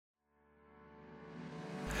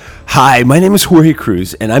Hi, my name is Jorge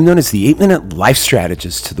Cruz, and I'm known as the 8-Minute Life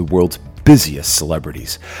Strategist to the world's busiest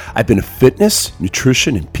celebrities. I've been a fitness,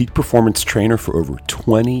 nutrition, and peak performance trainer for over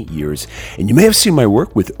 20 years, and you may have seen my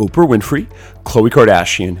work with Oprah Winfrey, Khloe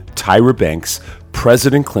Kardashian, Tyra Banks,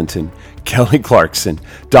 President Clinton, Kelly Clarkson,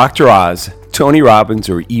 Dr. Oz, Tony Robbins,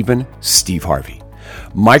 or even Steve Harvey.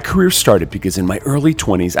 My career started because in my early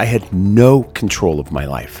 20s, I had no control of my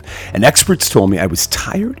life. And experts told me I was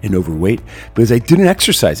tired and overweight because I didn't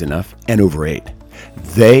exercise enough and overate.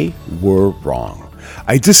 They were wrong.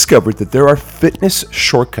 I discovered that there are fitness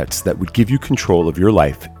shortcuts that would give you control of your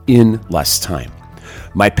life in less time.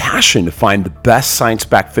 My passion to find the best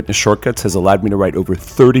science-backed fitness shortcuts has allowed me to write over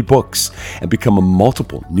 30 books and become a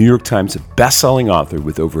multiple New York Times best-selling author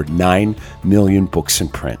with over 9 million books in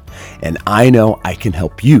print. And I know I can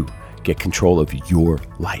help you get control of your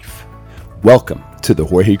life. Welcome to the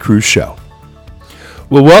Jorge Cruz Show.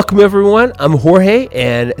 Well, welcome everyone. I'm Jorge,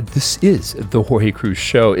 and this is the Jorge Cruz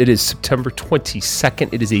Show. It is September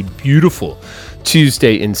 22nd. It is a beautiful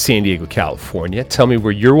Tuesday in San Diego, California. Tell me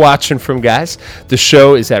where you're watching from, guys. The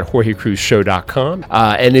show is at jorgecruzshow.com.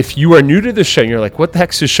 And if you are new to the show and you're like, what the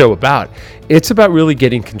heck's this show about? It's about really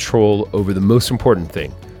getting control over the most important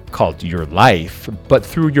thing called your life, but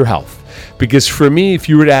through your health. Because for me, if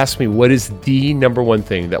you were to ask me what is the number one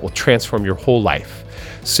thing that will transform your whole life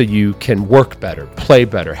so you can work better, play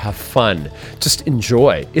better, have fun, just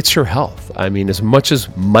enjoy, it's your health. I mean, as much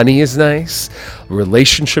as money is nice,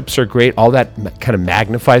 relationships are great, all that kind of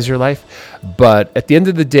magnifies your life. But at the end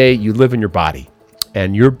of the day, you live in your body.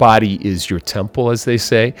 And your body is your temple, as they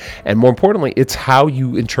say. And more importantly, it's how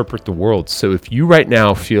you interpret the world. So if you right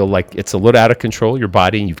now feel like it's a little out of control, your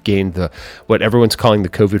body, and you've gained what everyone's calling the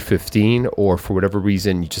COVID-15, or for whatever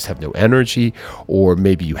reason, you just have no energy, or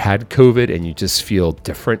maybe you had COVID and you just feel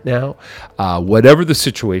different now, whatever the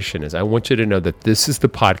situation is, I want you to know that this is the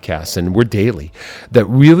podcast, and we're daily, that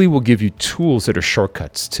really will give you tools that are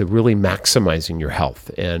shortcuts to really maximizing your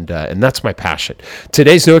health. And that's my passion.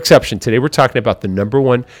 Today's no exception. Today we're talking about the number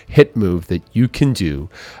one HIIT move that you can do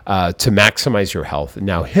to maximize your health.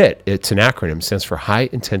 Now, HIIT, it's an acronym, stands for High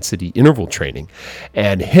Intensity Interval Training.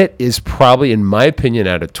 And HIIT is probably, in my opinion,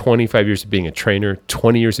 out of 25 years of being a trainer,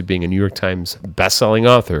 20 years of being a New York Times best-selling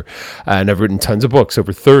author, and I've written tons of books,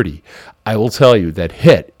 over 30, I will tell you that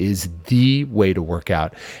HIIT is the way to work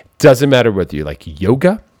out. Doesn't matter whether you like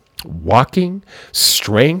yoga, walking,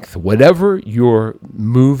 strength, whatever your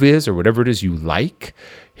move is or whatever it is you like,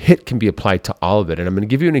 HIIT can be applied to all of it. And I'm going to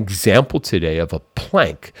give you an example today of a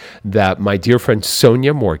plank that my dear friend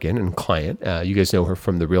Sonia Morgan, and client, you guys know her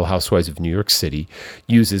from the Real Housewives of New York City,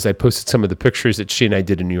 uses. I posted some of the pictures that she and I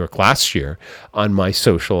did in New York last year on my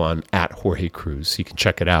social on @JorgeCruz, so you can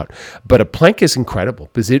check it out. But a plank is incredible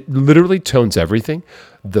because it literally tones everything: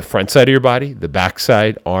 the front side of your body, the back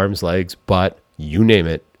side, arms, legs, butt, you name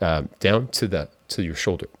it, down to your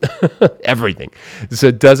shoulder, everything. So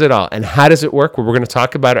it does it all. And how does it work? Well, we're going to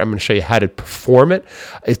talk about it. I'm going to show you how to perform it.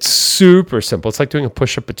 It's super simple. It's like doing a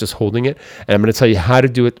push-up, but just holding it. And I'm going to tell you how to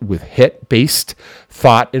do it with HIIT-based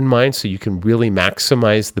thought in mind, so you can really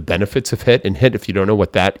maximize the benefits of HIIT. And HIIT, if you don't know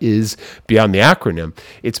what that is beyond the acronym,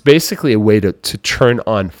 it's basically a way to turn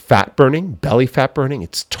on fat burning, belly fat burning.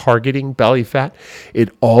 It's targeting belly fat. It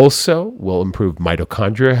also will improve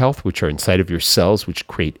mitochondria health, which are inside of your cells, which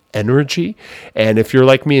create energy. And if you're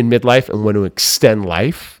like me in midlife and want to extend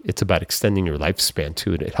life, it's about extending your lifespan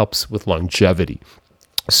too, and it helps with longevity.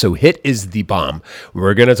 So HIIT is the bomb.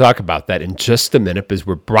 We're going to talk about that in just a minute because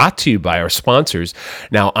we're brought to you by our sponsors.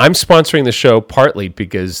 Now, I'm sponsoring the show partly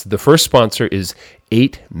because the first sponsor is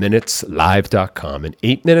 8minuteslive.com. And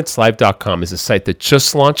 8minuteslive.com is a site that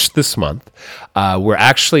just launched this month. We're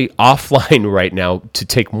actually offline right now to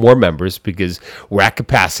take more members because we're at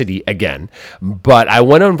capacity again. But I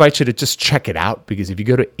want to invite you to just check it out, because if you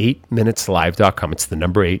go to 8minuteslive.com, it's the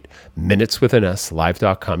number 8, minutes with an S,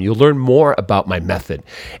 live.com, you'll learn more about my method.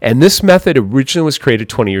 And this method originally was created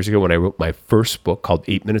 20 years ago when I wrote my first book called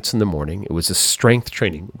 8 Minutes in the Morning. It was a strength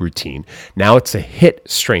training routine. Now it's a HIIT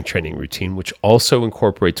strength training routine, which also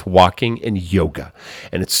incorporates walking and yoga.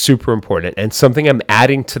 And it's super important. And something I'm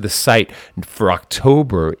adding to the site for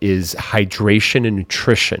October is hydration and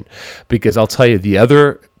nutrition, because I'll tell you, the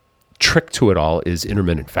other trick to it all is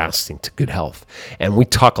intermittent fasting to good health. And we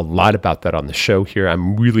talk a lot about that on the show here.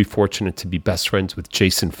 I'm really fortunate to be best friends with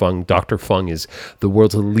Jason Fung. Dr. Fung is the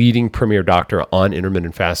world's leading premier doctor on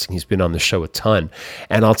intermittent fasting. He's been on the show a ton.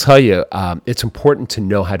 And I'll tell you, it's important to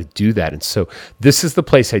know how to do that. And so this is the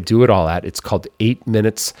place I do it all at. It's called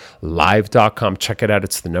 8minuteslive.com. Check it out.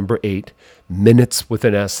 It's the number 8,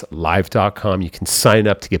 minuteswithanSlive.com. You can sign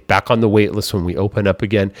up to get back on the wait list when we open up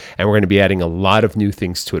again. And we're going to be adding a lot of new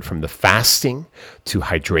things to it, from the fasting to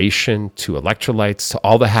hydration to electrolytes to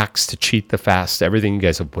all the hacks to cheat the fast, everything you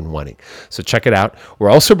guys have been wanting. So check it out. We're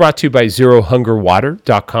also brought to you by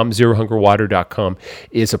ZeroHungerWater.com. ZeroHungerWater.com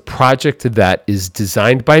is a project that is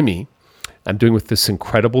designed by me. I'm doing with this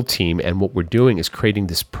incredible team, and what we're doing is creating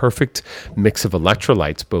this perfect mix of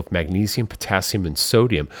electrolytes, both magnesium, potassium, and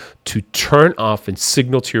sodium, to turn off and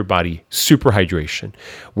signal to your body super hydration.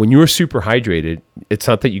 When you're super hydrated, it's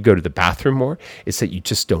not that you go to the bathroom more, it's that you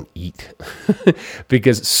just don't eat.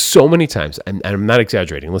 Because so many times, and I'm not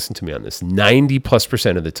exaggerating, listen to me on this,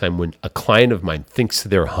 90+% of the time when a client of mine thinks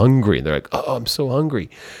they're hungry, they're like, oh, I'm so hungry,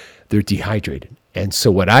 they're dehydrated. And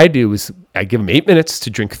so what I do is I give them 8 minutes to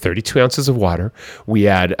drink 32 ounces of water. We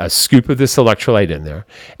add a scoop of this electrolyte in there.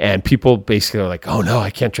 And people basically are like, oh, no, I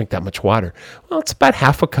can't drink that much water. Well, it's about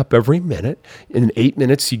half a cup every minute. In 8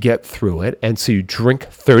 minutes, you get through it. And so you drink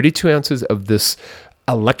 32 ounces of this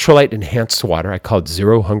electrolyte enhanced water. I call it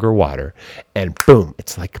Zero Hunger Water. And boom,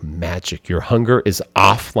 it's like magic. Your hunger is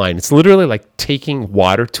offline. It's literally like taking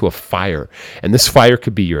water to a fire. And this fire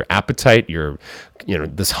could be your appetite,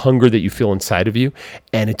 this hunger that you feel inside of you,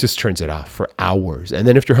 and it just turns it off for hours. And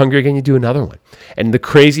then if you're hungry again, you do another one. And the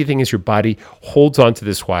crazy thing is your body holds on to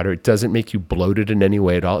this water. It doesn't make you bloated in any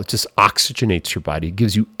way at all. It just oxygenates your body. It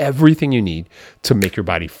gives you everything you need to make your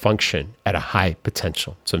body function at a high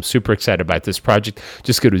potential. So I'm super excited about this project.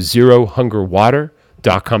 Just go to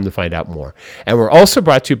ZeroHungerWater.com to find out more. And we're also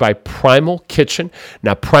brought to you by Primal Kitchen.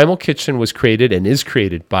 Now, Primal Kitchen was created and is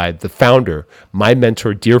created by the founder, my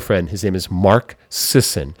mentor, dear friend. His name is Mark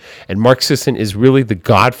Sisson. And Mark Sisson is really the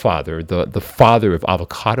godfather, the father of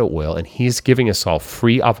avocado oil. And he's giving us all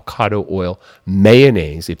free avocado oil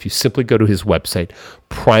mayonnaise if you simply go to his website,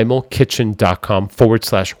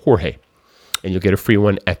 primalkitchen.com/Jorge. And you'll get a free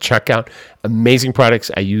one at checkout. Amazing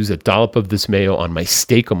products. I use a dollop of this mayo on my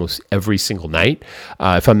steak almost every single night.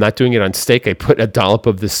 If I'm not doing it on steak, I put a dollop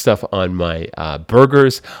of this stuff on my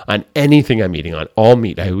burgers, on anything I'm eating, on all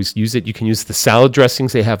meat. I always use it. You can use the salad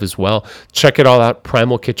dressings they have as well. Check it all out,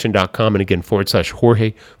 primalkitchen.com. And again,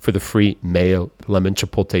 /Jorge for the free mayo, lemon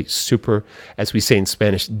chipotle, super, as we say in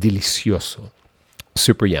Spanish, delicioso.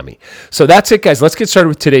 Super yummy. So that's it, guys. Let's get started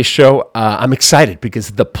with today's show. I'm excited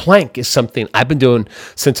because the plank is something I've been doing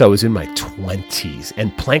since I was in my 20s.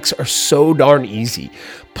 And planks are so darn easy.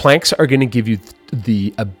 Planks are going to give you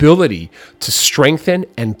the ability to strengthen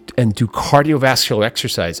and do cardiovascular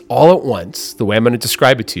exercise all at once, the way I'm going to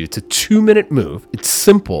describe it to you. It's a 2-minute move. It's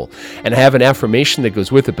simple. And I have an affirmation that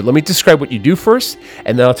goes with it. But let me describe what you do first,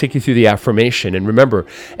 and then I'll take you through the affirmation. And remember,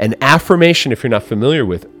 an affirmation, if you're not familiar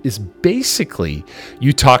with, is basically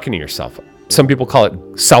you talking to yourself. Some people call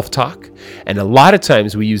it self-talk. And a lot of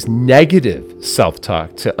times we use negative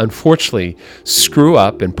self-talk to unfortunately screw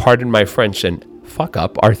up, and pardon my French, and fuck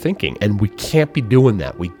up our thinking. And we can't be doing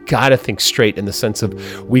that. We got to think straight, in the sense of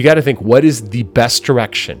we got to think what is the best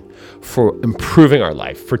direction for improving our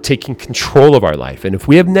life, for taking control of our life. And if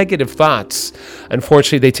we have negative thoughts,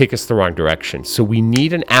 unfortunately, they take us the wrong direction. So we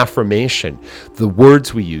need an affirmation, the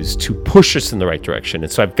words we use, to push us in the right direction.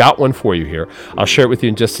 And so I've got one for you here. I'll share it with you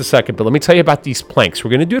in just a second, but let me tell you about these planks.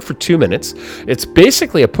 We're going to do it for 2 minutes. It's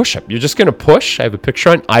basically a push-up. You're just going to push. I have a picture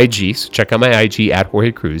on IG, so check out my IG at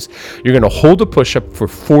Jorge Cruz. You're going to hold a push-up for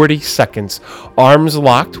 40 seconds, arms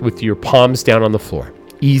locked with your palms down on the floor.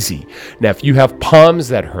 Easy. Now, if you have palms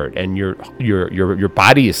that hurt and your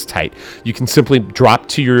body is tight, you can simply drop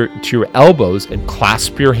to your elbows and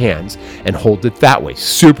clasp your hands and hold it that way.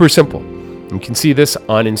 Super simple. You can see this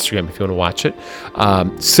on Instagram if you want to watch it.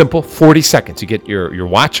 Simple, 40 seconds. You get your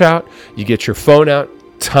watch out, you get your phone out,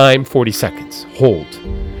 time 40 seconds. Hold.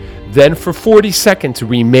 Then for 40 seconds,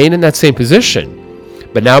 remain in that same position,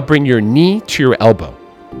 but now bring your knee to your elbow.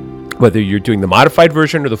 Whether you're doing the modified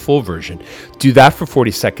version or the full version, do that for 40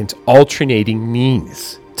 seconds, alternating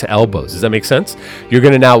knees to elbows. Does that make sense? You're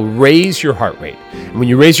going to now raise your heart rate. And when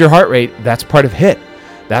you raise your heart rate, that's part of HIIT.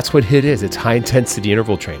 That's what HIIT is. It's high intensity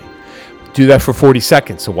interval training. Do that for 40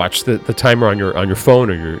 seconds. So watch the timer on your phone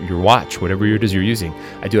or your watch, whatever it is you're using.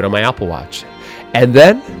 I do it on my Apple Watch. And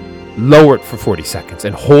then lower it for 40 seconds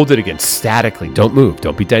and hold it again statically. Don't move.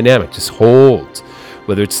 Don't be dynamic. Just hold.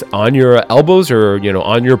 Whether it's on your elbows or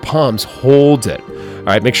on your palms, hold it. All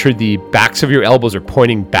right, make sure the backs of your elbows are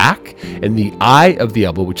pointing back, and the eye of the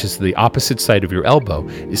elbow, which is the opposite side of your elbow,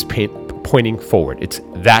 is pointing forward. It's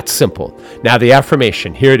that simple. Now the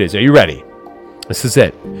affirmation, here it is. Are you ready? This is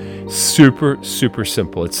it. Super, super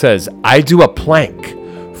simple. It says, I do a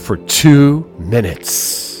plank for 2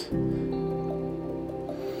 minutes.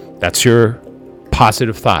 That's your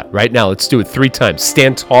positive thought right now. Let's do it 3 times.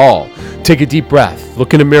 Stand tall. Take a deep breath.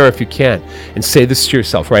 Look in a mirror if you can and say this to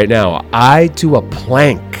yourself right now. I do a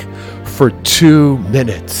plank for 2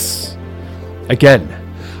 minutes. Again,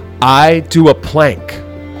 I do a plank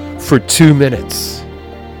for 2 minutes.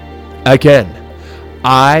 Again,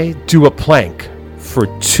 I do a plank for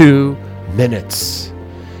 2 minutes.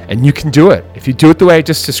 And you can do it. If you do it the way I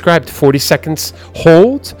just described, 40 seconds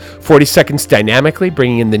hold, 40 seconds dynamically,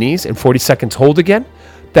 bringing in the knees, and 40 seconds hold again,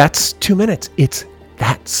 that's 2 minutes. It's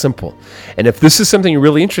that simple. And if this is something you're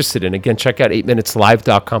really interested in, again, check out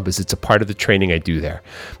 8minuteslive.com because it's a part of the training I do there.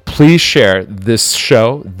 Please share this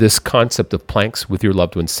show, this concept of planks with your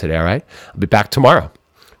loved ones today, all right? I'll be back tomorrow.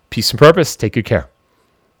 Peace and purpose. Take good care.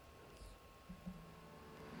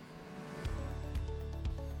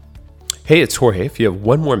 Hey, it's Jorge. If you have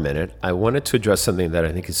one more minute, I wanted to address something that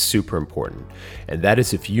I think is super important. And that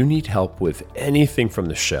is if you need help with anything from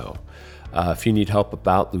the show, if you need help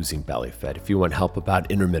about losing belly fat, if you want help about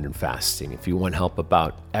intermittent fasting, if you want help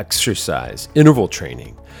about exercise, interval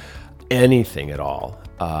training, anything at all,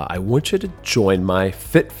 I want you to join my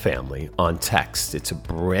Fit Family on text. It's a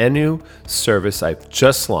brand new service I've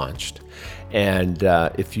just launched. And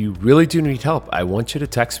if you really do need help, I want you to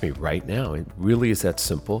text me right now. It really is that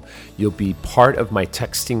simple. You'll be part of my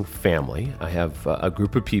texting family. I have a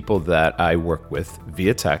group of people that I work with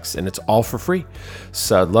via text, and it's all for free.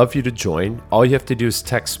 So I'd love you to join. All you have to do is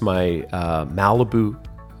text my Malibu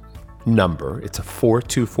number. It's a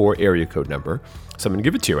 424 area code number. So I'm going to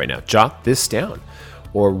give it to you right now. Jot this down.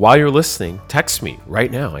 Or while you're listening, text me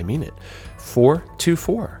right now. I mean it.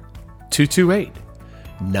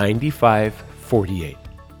 424-228-9548.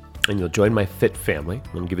 And you'll join my Fit Family.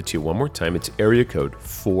 I'm going to give it to you one more time. It's area code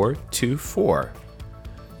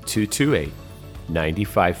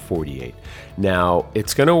 424-228-9548. Now,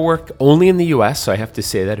 it's going to work only in the U.S., so I have to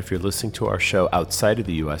say that if you're listening to our show outside of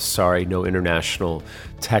the U.S., sorry, no international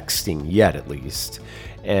texting yet, at least.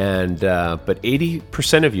 And but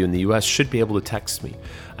 80% of you in the U.S. should be able to text me.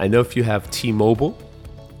 I know if you have T-Mobile,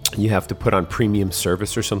 you have to put on premium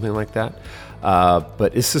service or something like that.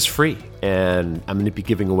 But this is free, and I'm going to be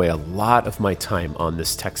giving away a lot of my time on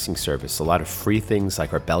this texting service. A lot of free things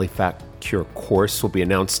like our Belly Fat Cure course will be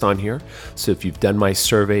announced on here. So if you've done my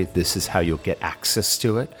survey, this is how you'll get access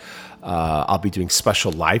to it. I'll be doing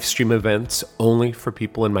special live stream events only for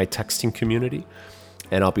people in my texting community.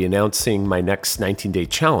 And I'll be announcing my next 19-day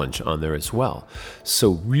challenge on there as well.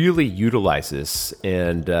 So really utilize this,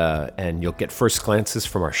 and you'll get first glances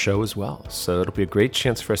from our show as well. So it'll be a great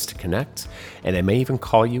chance for us to connect, and I may even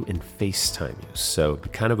call you and FaceTime you. So it'll be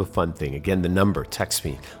kind of a fun thing. Again, the number, text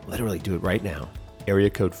me. Literally do it right now. Area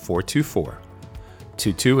code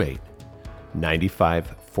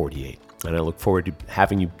 424-228-9548. And I look forward to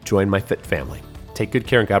having you join my Fit Family. Take good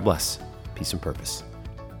care and God bless. Peace and purpose.